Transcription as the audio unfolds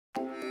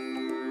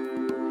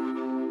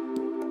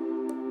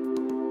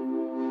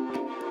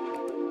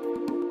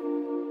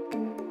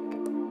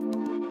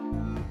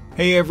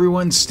Hey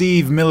everyone,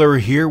 Steve Miller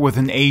here with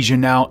an Asia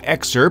Now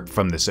excerpt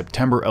from the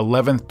September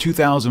 11th,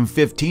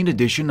 2015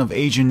 edition of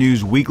Asia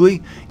News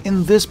Weekly.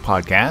 In this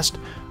podcast,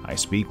 I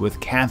speak with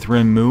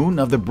Katharine Moon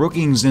of the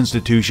Brookings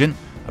Institution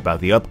about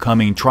the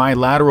upcoming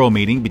Trilateral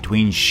meeting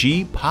between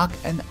Xi, Pak,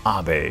 and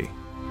Abe.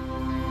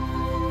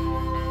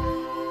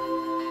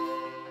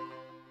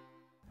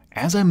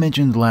 As I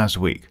mentioned last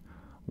week,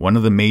 one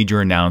of the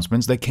major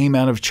announcements that came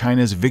out of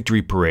China's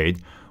victory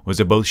parade was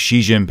that both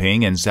Xi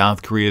Jinping and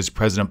South Korea's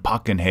President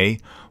Park Geun-hye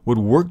would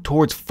work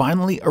towards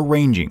finally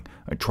arranging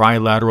a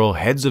trilateral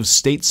heads of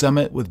state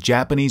summit with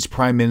Japanese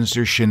Prime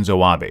Minister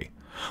Shinzo Abe.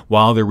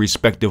 While their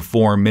respective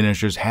foreign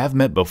ministers have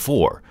met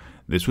before,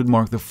 this would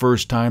mark the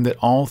first time that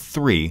all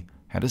three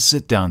had a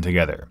sit-down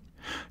together.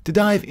 To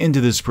dive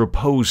into this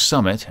proposed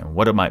summit and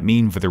what it might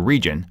mean for the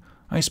region,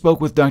 I spoke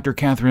with Dr.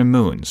 Katharine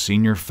Moon,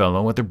 Senior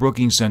Fellow at the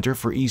Brookings Center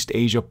for East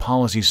Asia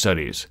Policy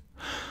Studies.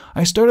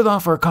 I started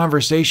off our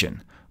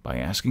conversation by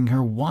asking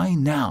her why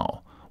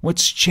now?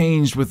 What's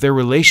changed with their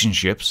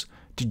relationships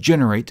to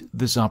generate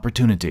this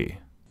opportunity?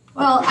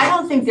 Well, I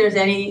don't think there's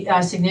any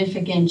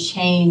significant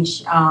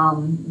change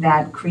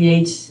that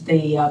creates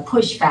the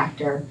push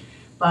factor,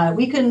 but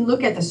we can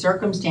look at the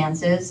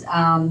circumstances.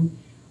 On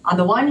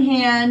the one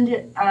hand,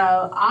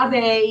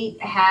 Abe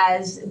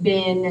has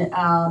been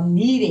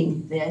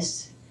needing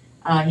this.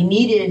 He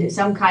needed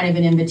some kind of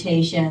an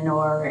invitation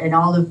or an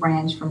olive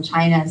branch from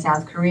China and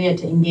South Korea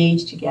to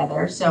engage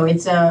together. So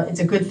it's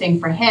a good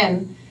thing for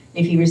him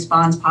if he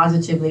responds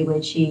positively,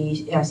 which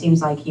he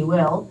seems like he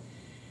will.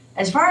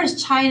 As far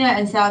as China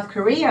and South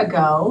Korea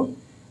go,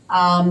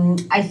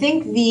 I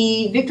think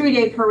the Victory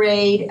Day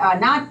parade,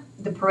 not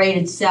the parade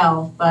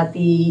itself, but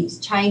the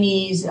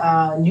Chinese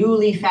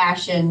newly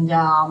fashioned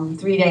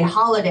three-day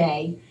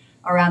holiday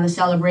around the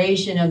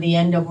celebration of the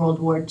end of World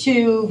War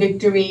II,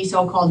 victory,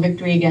 so-called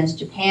victory against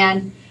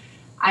Japan.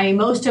 I mean,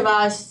 most of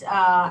us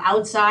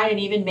outside and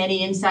even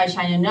many inside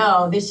China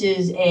know this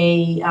is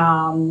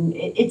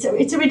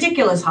it's a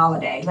ridiculous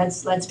holiday.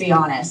 Let's be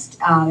honest.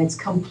 It's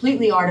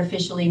completely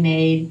artificially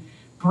made,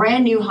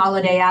 brand new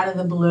holiday out of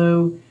the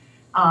blue.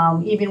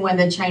 Even when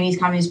the Chinese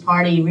Communist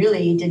Party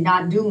really did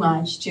not do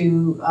much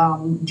to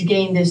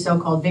gain this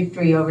so-called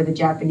victory over the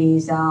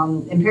Japanese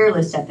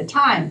imperialists at the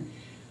time.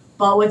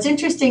 But what's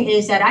interesting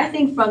is that I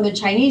think from the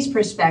Chinese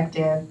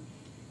perspective,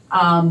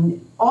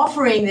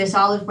 offering this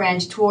olive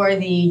branch toward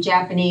the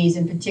Japanese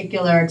in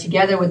particular,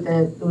 together with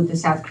the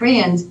South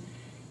Koreans,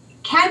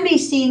 can be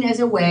seen as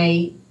a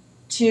way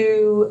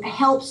to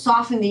help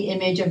soften the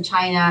image of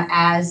China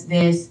as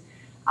this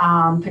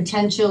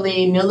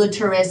potentially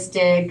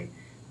militaristic,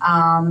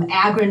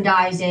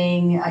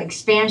 aggrandizing,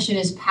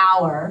 expansionist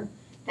power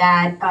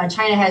that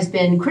China has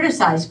been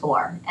criticized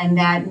for, and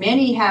that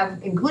many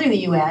have, including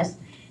the U.S.,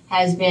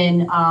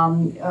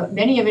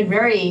 many have been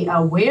very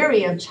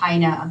wary of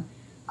China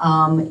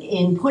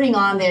in putting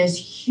on this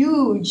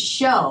huge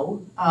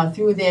show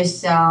through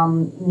this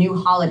new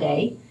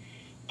holiday.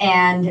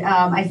 And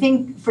I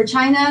think for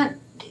China,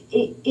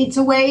 it's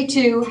a way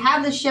to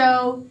have the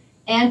show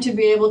and to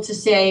be able to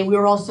say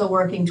we're also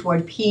working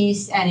toward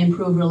peace and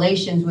improved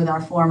relations with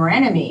our former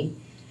enemy.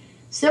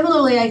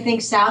 Similarly, I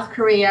think South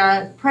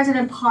Korea,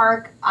 President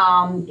Park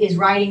is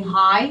riding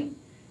high,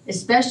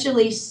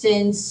 especially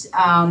since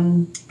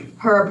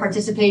her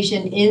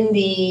participation in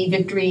the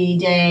Victory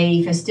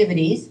Day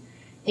festivities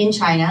in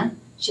China.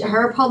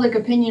 Her public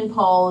opinion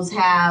polls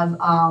have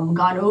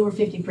gone over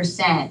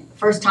 50%,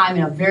 first time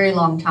in a very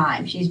long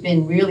time. She's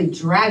been really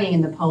dragging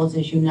in the polls,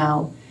 as you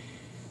know.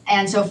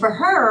 And so for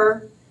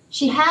her,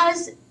 she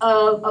has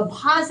a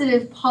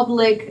positive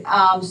public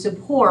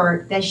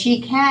support that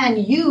she can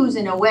use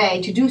in a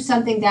way to do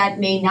something that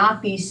may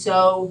not be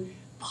so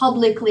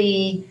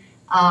publicly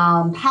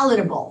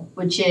palatable,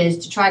 which is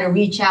to try to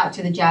reach out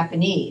to the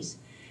Japanese.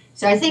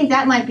 So I think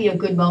that might be a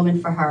good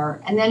moment for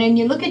her. And then when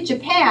you look at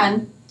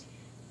Japan,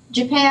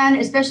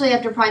 especially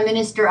after Prime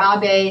Minister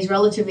Abe's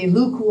relatively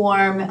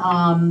lukewarm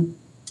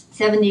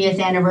 70th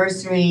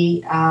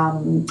anniversary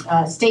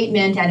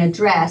statement and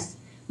address,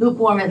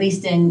 lukewarm at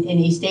least in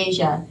East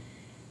Asia,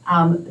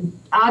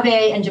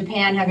 Abe and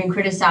Japan have been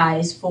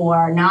criticized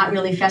for not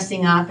really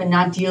fessing up and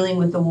not dealing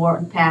with the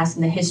war past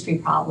and the history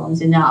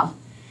problems enough.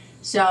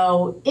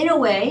 So in a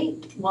way,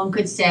 one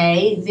could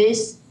say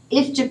this: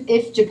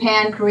 if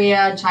Japan,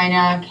 Korea,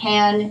 China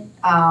can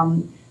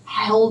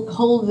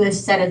hold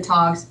this set of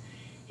talks,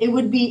 it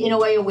would be in a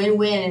way a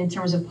win-win in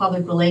terms of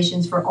public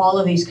relations for all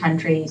of these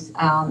countries,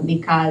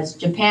 because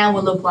Japan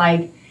would look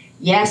like,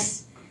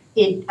 yes,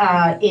 it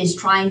is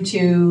trying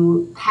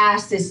to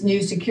pass this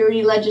new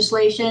security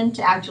legislation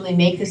to actually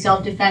make the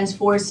self-defense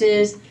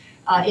forces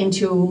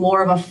into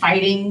more of a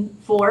fighting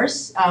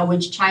force,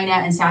 which China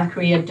and South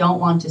Korea don't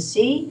want to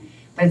see.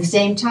 But at the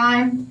same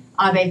time,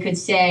 Abe could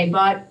say,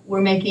 but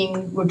we're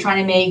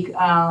trying to make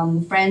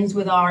friends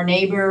with our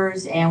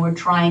neighbors, and we're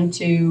trying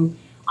to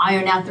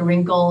iron out the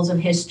wrinkles of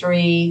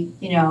history,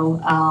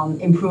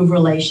 improve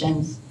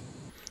relations.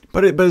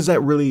 But is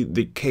that really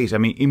the case? I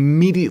mean,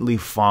 immediately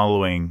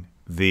following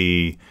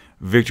the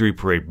victory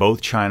parade, both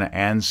China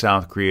and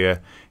South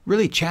Korea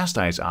really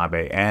chastised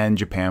Abe and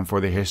Japan for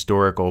their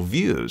historical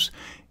views.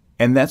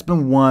 And that's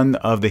been one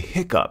of the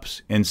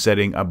hiccups in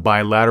setting a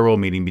bilateral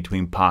meeting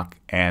between Pak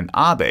and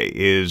Abe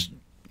is,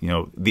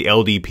 the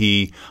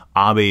LDP,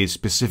 Abe's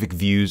specific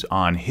views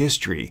on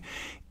history.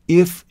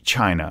 If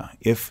China,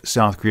 if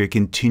South Korea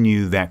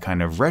continue that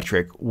kind of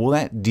rhetoric, will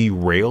that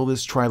derail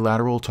this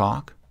trilateral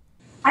talk?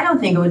 I don't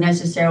think it would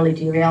necessarily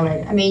derail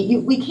it. I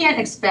mean, we can't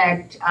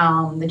expect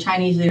the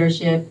Chinese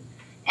leadership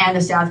and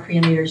the South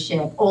Korean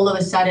leadership all of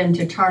a sudden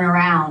to turn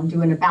around,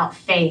 do an about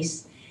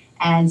face,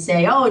 and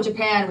say, oh,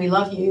 Japan, we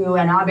love you,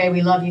 and Abe,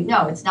 we love you.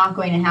 No, it's not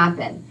going to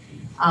happen.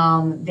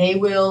 They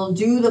will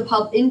do the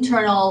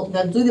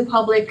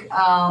public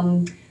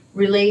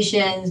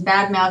relations,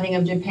 bad-mouthing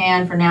of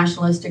Japan for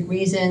nationalistic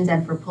reasons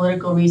and for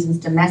political reasons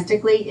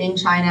domestically in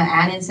China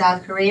and in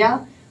South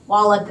Korea,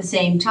 while at the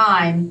same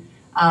time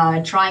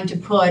trying to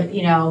put,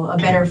 a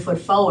better foot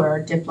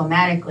forward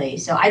diplomatically.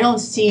 So I don't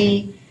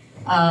see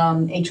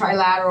a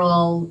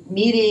trilateral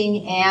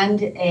meeting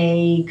and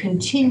a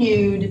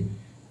continued,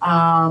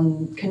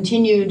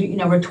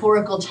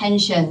 rhetorical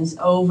tensions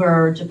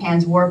over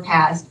Japan's war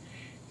past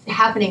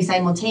happening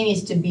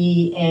simultaneous to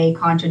be a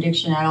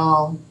contradiction at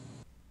all.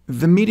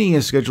 The meeting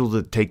is scheduled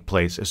to take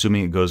place,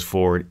 assuming it goes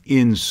forward,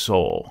 in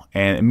Seoul.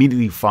 And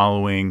immediately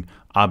following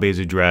Abe's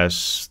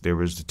address, there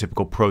was the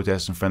typical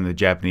protest in front of the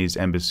Japanese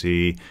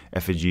embassy,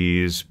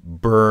 effigies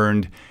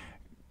burned.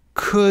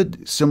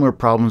 Could similar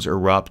problems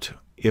erupt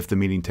if the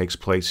meeting takes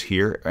place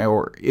here?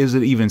 Or is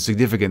it even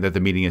significant that the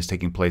meeting is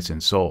taking place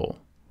in Seoul?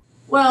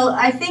 Well,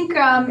 I think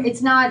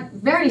it's not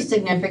very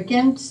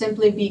significant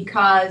simply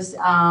because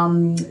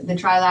the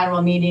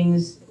trilateral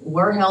meetings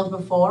were held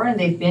before and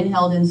they've been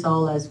held in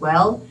Seoul as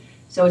well.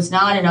 So it's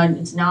not an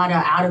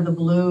out of the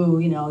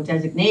blue,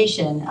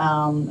 designation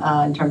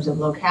in terms of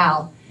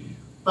locale.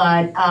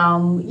 But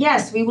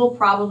yes, we will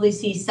probably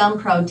see some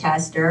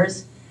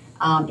protesters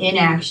in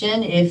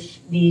action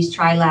if this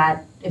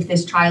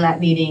trilat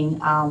meeting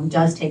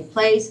does take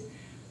place.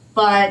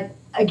 But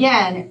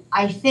again,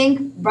 I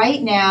think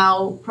right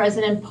now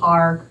President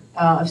Park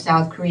of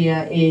South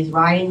Korea is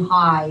riding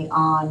high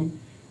on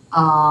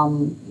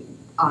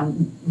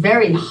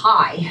very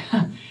high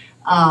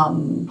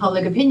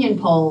public opinion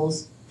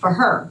polls for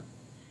her.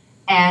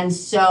 And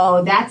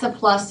so that's a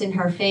plus in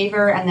her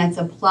favor, and that's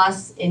a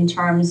plus in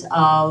terms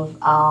of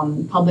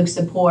public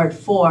support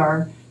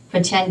for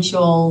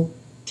potential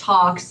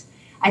talks.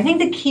 I think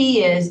the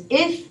key is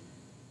if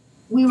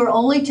we were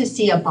only to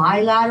see a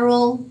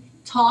bilateral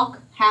talk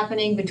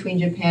happening between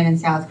Japan and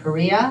South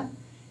Korea,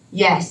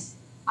 yes,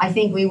 I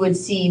think we would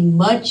see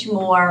much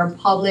more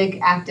public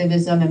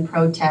activism and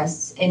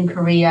protests in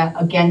Korea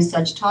against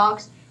such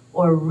talks,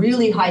 or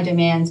really high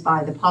demands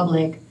by the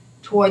public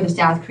toward the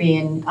South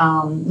Korean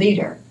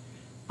leader.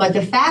 But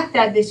the fact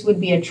that this would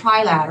be a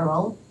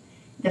trilateral,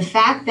 the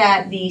fact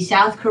that the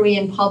South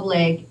Korean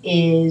public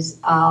feels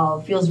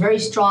very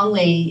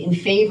strongly in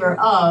favor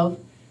of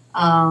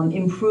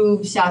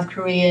improved South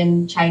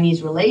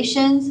Korean-Chinese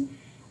relations,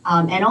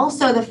 and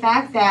also the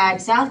fact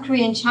that South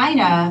Korea and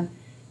China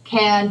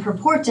can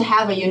purport to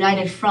have a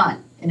united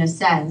front, in a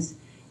sense,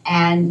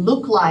 and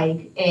look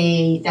like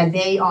that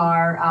they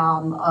are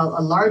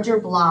a larger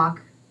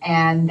bloc,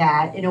 and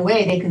that in a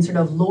way they can sort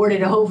of lord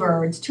it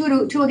over. It's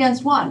two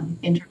against one.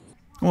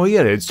 Well,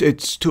 yeah,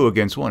 it's 2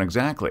 against 1,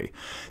 exactly.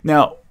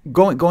 Now,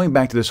 going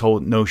back to this whole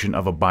notion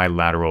of a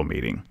bilateral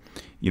meeting,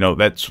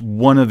 that's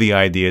one of the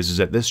ideas, is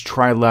that this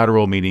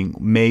trilateral meeting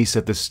may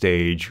set the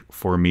stage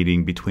for a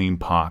meeting between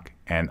Pak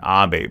and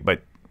Abe.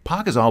 But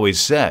Pak has always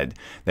said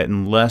that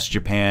unless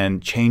Japan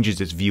changes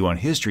its view on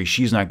history,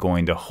 she's not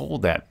going to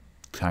hold that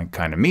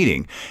kind of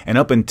meeting. And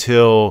up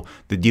until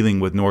the dealing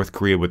with North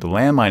Korea with the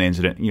landmine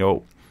incident,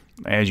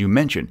 as you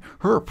mentioned,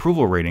 her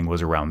approval rating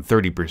was around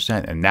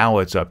 30%, and now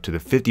it's up to the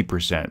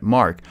 50%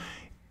 mark.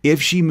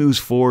 If she moves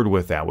forward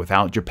with that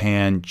without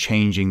Japan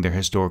changing their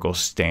historical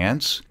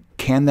stance,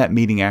 can that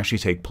meeting actually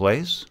take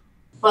place?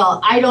 Well,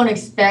 I don't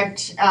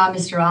expect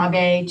Mr.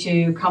 Abe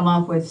to come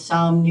up with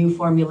some new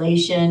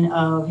formulation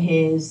of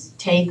his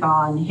take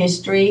on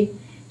history,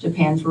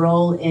 Japan's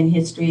role in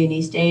history in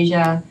East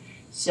Asia.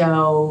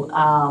 So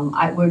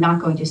we're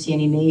not going to see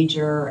any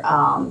major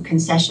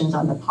concessions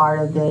on the part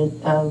of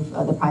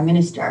the Prime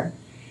Minister.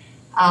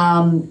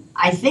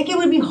 I think it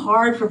would be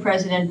hard for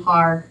President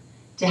Park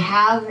to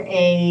have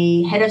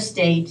a head of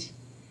state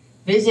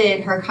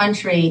visit her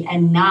country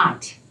and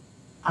not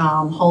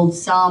hold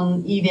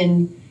some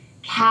even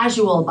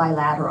casual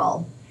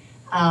bilateral.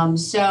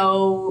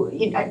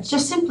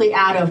 Just simply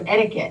out of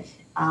etiquette.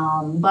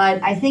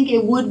 But I think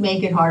it would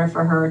make it harder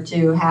for her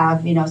to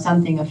have,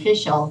 something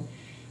official.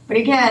 But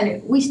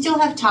again, we still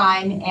have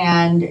time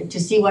and to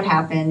see what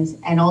happens.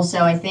 And also,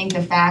 I think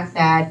the fact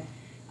that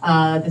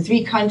the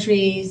 3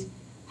 countries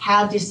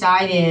have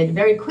decided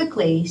very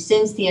quickly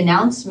since the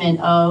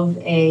announcement of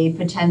a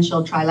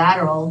potential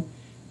trilateral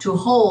to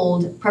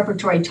hold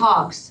preparatory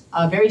talks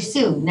very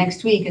soon,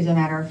 next week, as a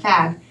matter of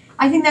fact,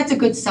 I think that's a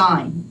good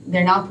sign.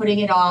 They're not putting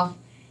it off.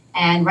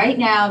 And right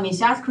now, I mean,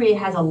 South Korea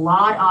has a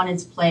lot on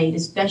its plate,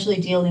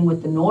 especially dealing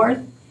with the North,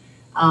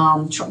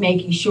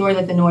 making sure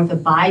that the North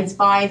abides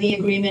by the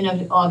agreement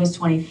of August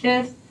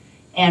 25th,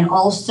 and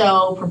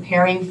also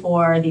preparing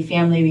for the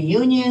family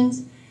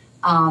reunions,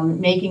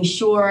 making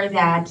sure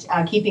that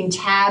keeping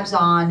tabs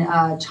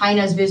on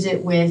China's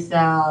visit with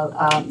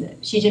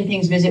Xi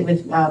Jinping's visit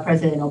with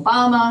President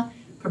Obama,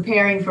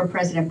 preparing for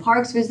President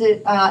Park's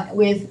visit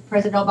with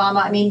President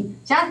Obama. I mean,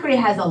 South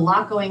Korea has a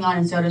lot going on,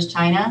 and so does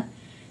China.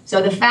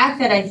 So the fact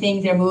that I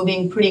think they're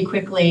moving pretty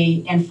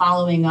quickly and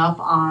following up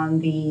on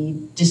the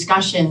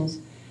discussions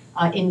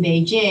in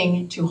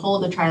Beijing to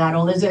hold the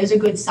trilateral is a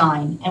good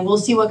sign. And we'll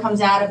see what comes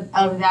out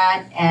of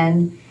that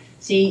and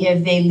see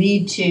if they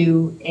lead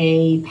to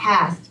a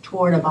path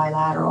toward a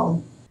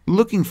bilateral.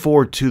 Looking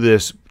forward to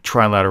this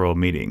trilateral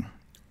meeting,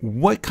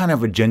 what kind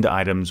of agenda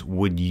items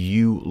would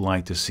you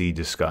like to see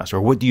discussed,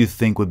 or what do you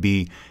think would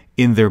be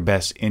in their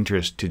best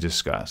interest to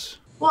discuss?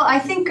 Well, I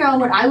think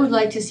what I would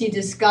like to see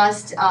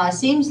discussed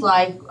seems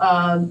like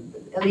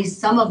at least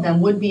some of them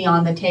would be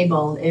on the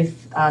table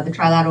if the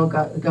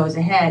trilateral goes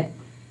ahead.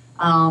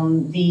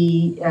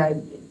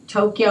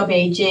 Tokyo,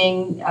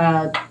 Beijing,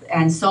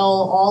 and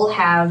Seoul all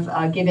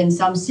have given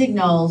some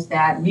signals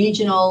that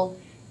regional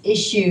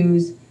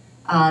issues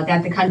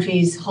that the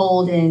countries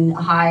hold in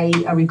high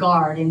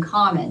regard in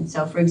common.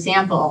 So, for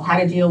example, how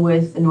to deal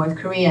with the North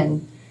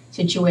Korean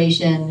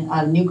situation,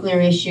 nuclear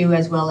issue,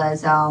 as well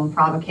as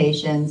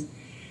provocations,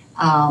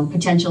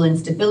 potential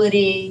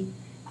instability.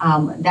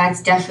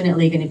 That's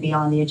definitely going to be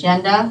on the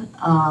agenda.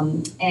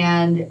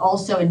 And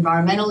also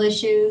environmental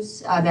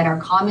issues that are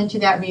common to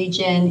that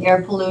region,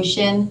 air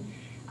pollution,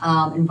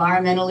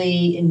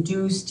 environmentally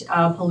induced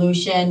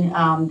pollution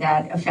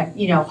that affect,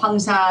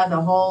 Hwangsa,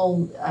 the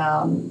whole,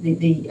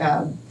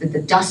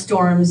 the dust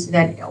storms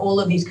that all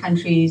of these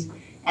countries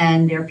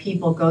and their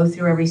people go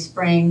through every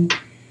spring.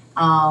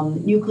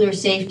 Nuclear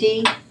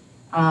safety,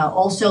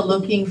 also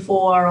looking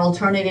for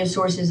alternative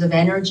sources of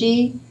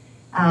energy.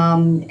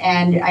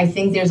 And I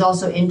think there's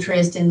also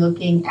interest in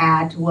looking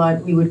at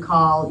what we would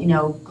call,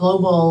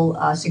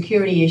 global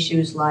security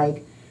issues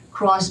like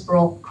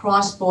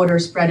cross-border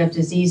spread of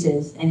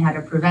diseases and how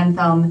to prevent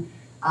them,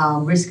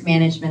 risk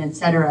management, et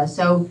cetera.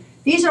 So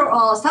these are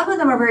all, some of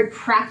them are very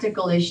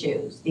practical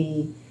issues.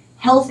 The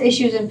health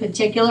issues in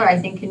particular, I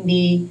think, can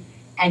be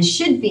and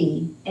should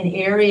be an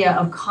area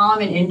of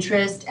common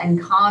interest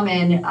and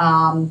common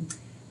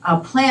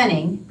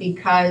planning,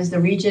 because the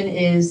region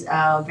is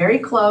very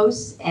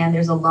close and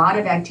there's a lot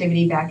of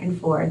activity back and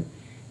forth.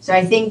 So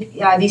I think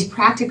these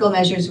practical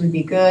measures would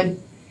be good.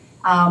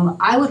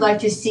 I would like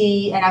to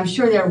see, and I'm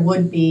sure there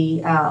would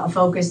be, a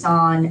focus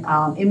on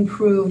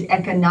improved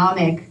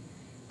economic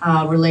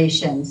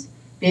relations,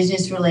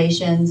 business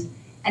relations.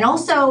 And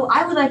also,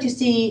 I would like to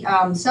see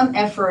some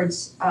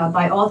efforts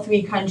by all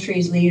three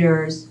countries'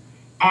 leaders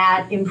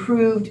at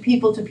improved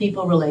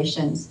people-to-people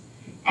relations.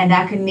 And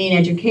that can mean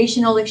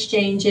educational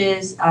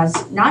exchanges,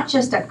 not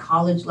just at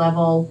college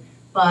level,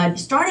 but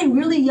starting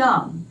really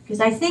young. Because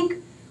I think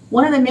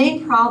one of the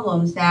main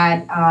problems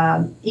that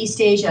East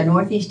Asia,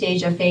 Northeast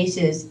Asia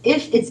faces,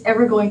 if it's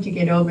ever going to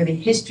get over the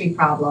history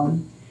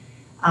problem,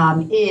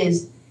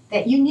 is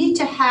that you need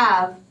to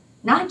have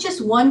not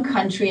just one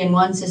country and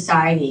one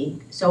society,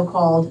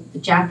 so-called the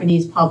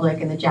Japanese public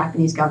and the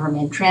Japanese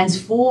government,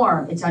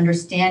 transform its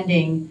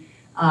understanding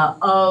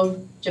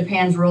of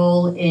Japan's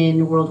role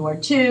in World War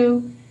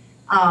II,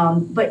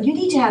 but you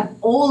need to have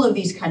all of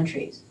these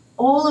countries,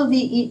 all of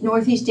the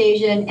Northeast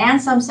Asian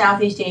and some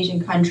Southeast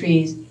Asian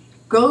countries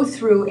go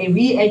through a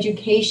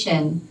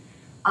re-education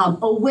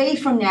away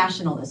from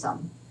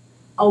nationalism,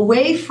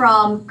 away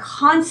from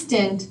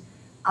constant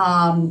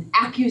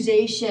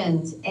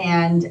accusations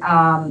and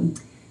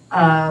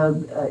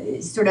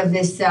sort of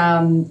this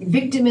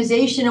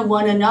victimization of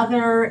one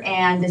another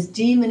and this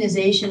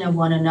demonization of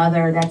one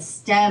another that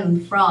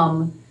stem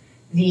from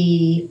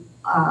the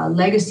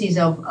legacies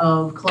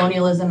of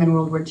colonialism and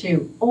World War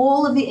II.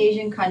 All of the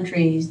Asian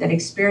countries that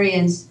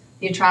experience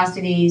the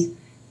atrocities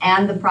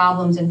and the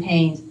problems and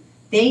pains,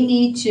 they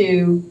need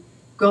to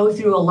go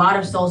through a lot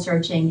of soul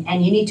searching,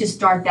 and you need to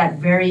start that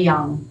very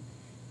young.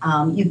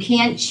 You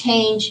can't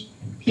change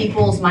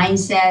people's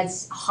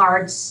mindsets,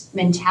 hearts,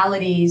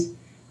 mentalities,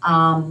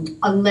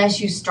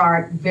 unless you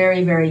start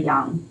very, very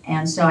young.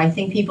 And so I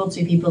think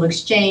people-to-people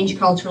exchange,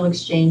 cultural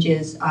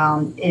exchanges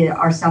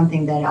are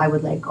something that I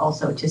would like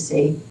also to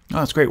see. Oh,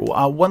 that's great.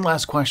 Well, one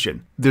last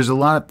question. There's a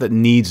lot that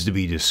needs to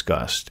be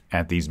discussed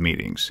at these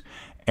meetings.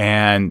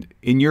 And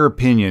in your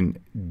opinion,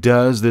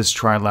 does this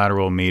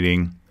trilateral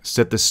meeting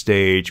set the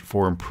stage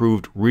for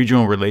improved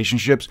regional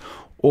relationships,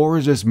 or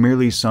is this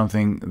merely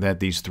something that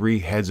these three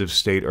heads of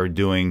state are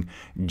doing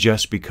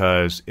just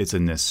because it's a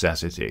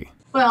necessity?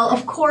 Well,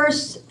 of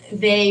course,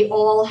 they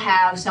all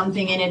have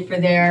something in it for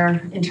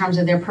in terms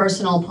of their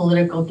personal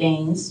political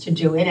gains to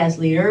do it as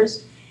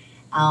leaders.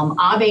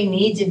 Abe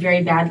needs it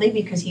very badly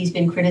because he's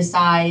been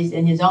criticized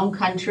in his own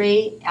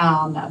country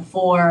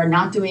for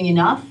not doing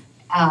enough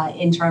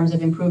in terms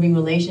of improving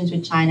relations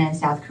with China and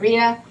South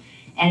Korea.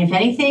 and if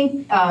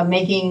anything,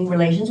 making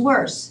relations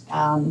worse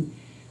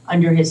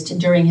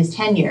during his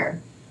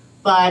tenure.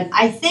 But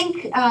I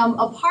think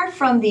apart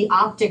from the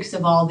optics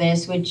of all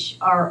this, which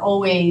are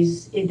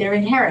always, they're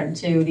inherent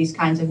to these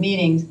kinds of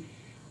meetings,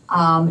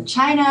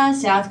 China,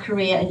 South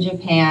Korea, and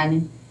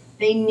Japan,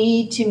 they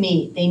need to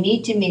meet. They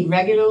need to meet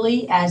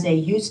regularly as they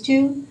used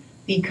to,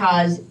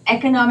 because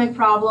economic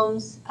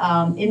problems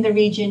in the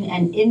region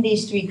and in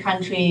these three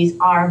countries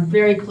are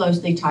very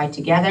closely tied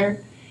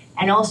together.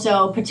 And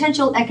also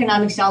potential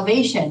economic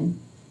salvation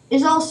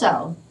is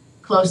also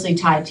closely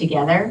tied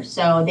together.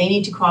 So they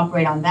need to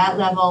cooperate on that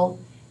level.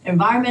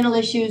 Environmental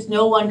issues,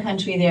 no one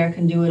country there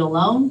can do it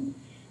alone.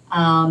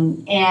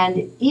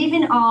 And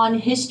even on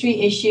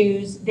history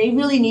issues, they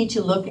really need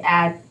to look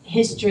at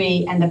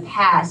history and the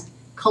past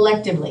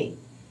collectively.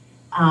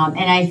 And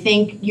I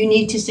think you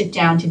need to sit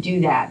down to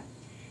do that.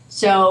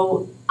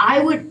 So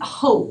I would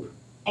hope,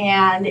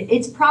 and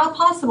it's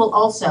possible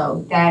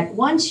also, that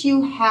once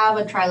you have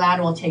a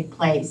trilateral take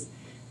place,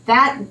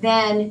 that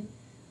then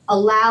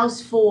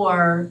allows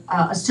for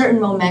a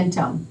certain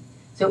momentum.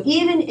 So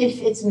even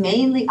if it's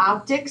mainly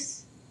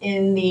optics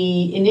in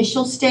the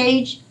initial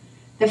stage,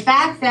 the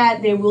fact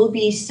that there will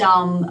be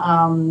some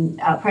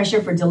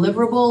pressure for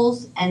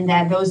deliverables, and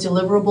that those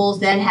deliverables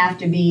then have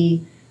to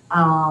be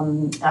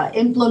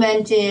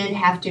implemented,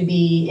 have to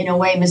be, in a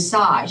way,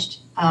 massaged.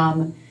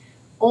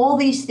 All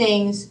these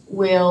things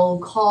will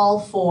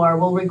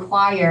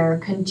require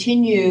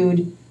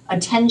continued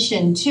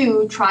attention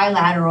to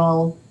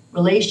trilateral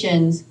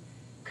relations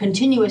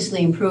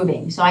continuously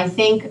improving. So I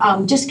think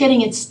just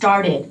getting it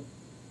started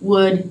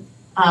would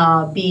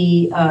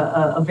be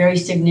a very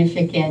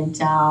significant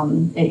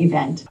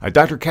event.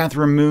 Dr.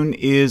 Katharine Moon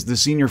is the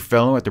Senior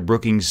Fellow at the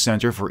Brookings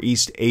Center for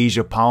East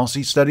Asia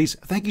Policy Studies.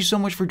 Thank you so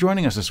much for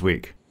joining us this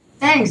week.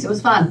 Thanks. It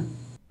was fun.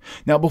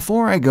 Now,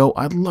 before I go,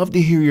 I'd love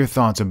to hear your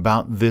thoughts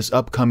about this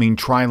upcoming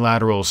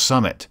Trilateral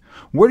Summit.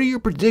 What are your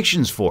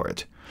predictions for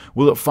it?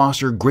 Will it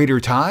foster greater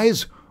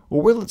ties,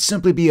 or will it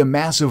simply be a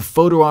massive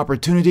photo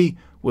opportunity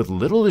with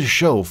little to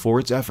show for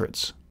its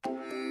efforts?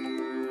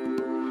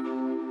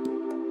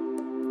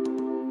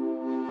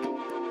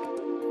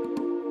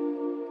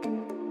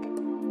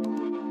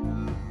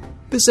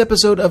 This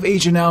episode of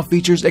Asia Now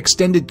features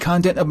extended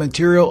content of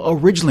material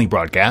originally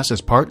broadcast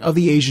as part of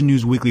the Asia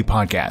News Weekly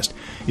podcast.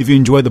 If you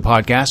enjoyed the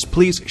podcast,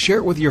 please share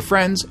it with your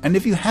friends, and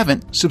if you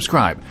haven't,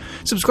 subscribe.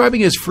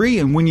 Subscribing is free,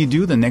 and when you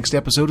do, the next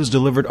episode is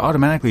delivered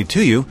automatically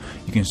to you.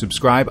 You can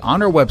subscribe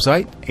on our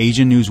website,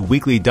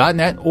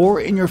 asianewsweekly.net,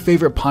 or in your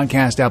favorite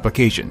podcast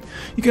application.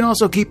 You can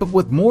also keep up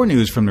with more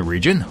news from the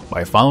region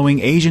by following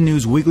Asia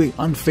News Weekly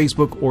on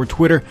Facebook or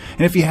Twitter.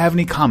 And if you have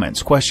any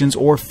comments, questions,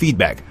 or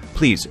feedback,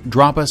 please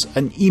drop us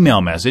an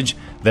email message.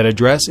 That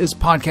address is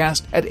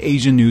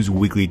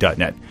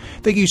podcast@asianewsweekly.net.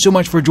 Thank you so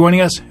much for joining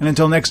us, and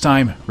until next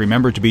time,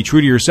 remember to be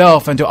true to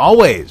yourself and to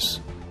always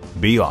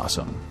be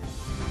awesome.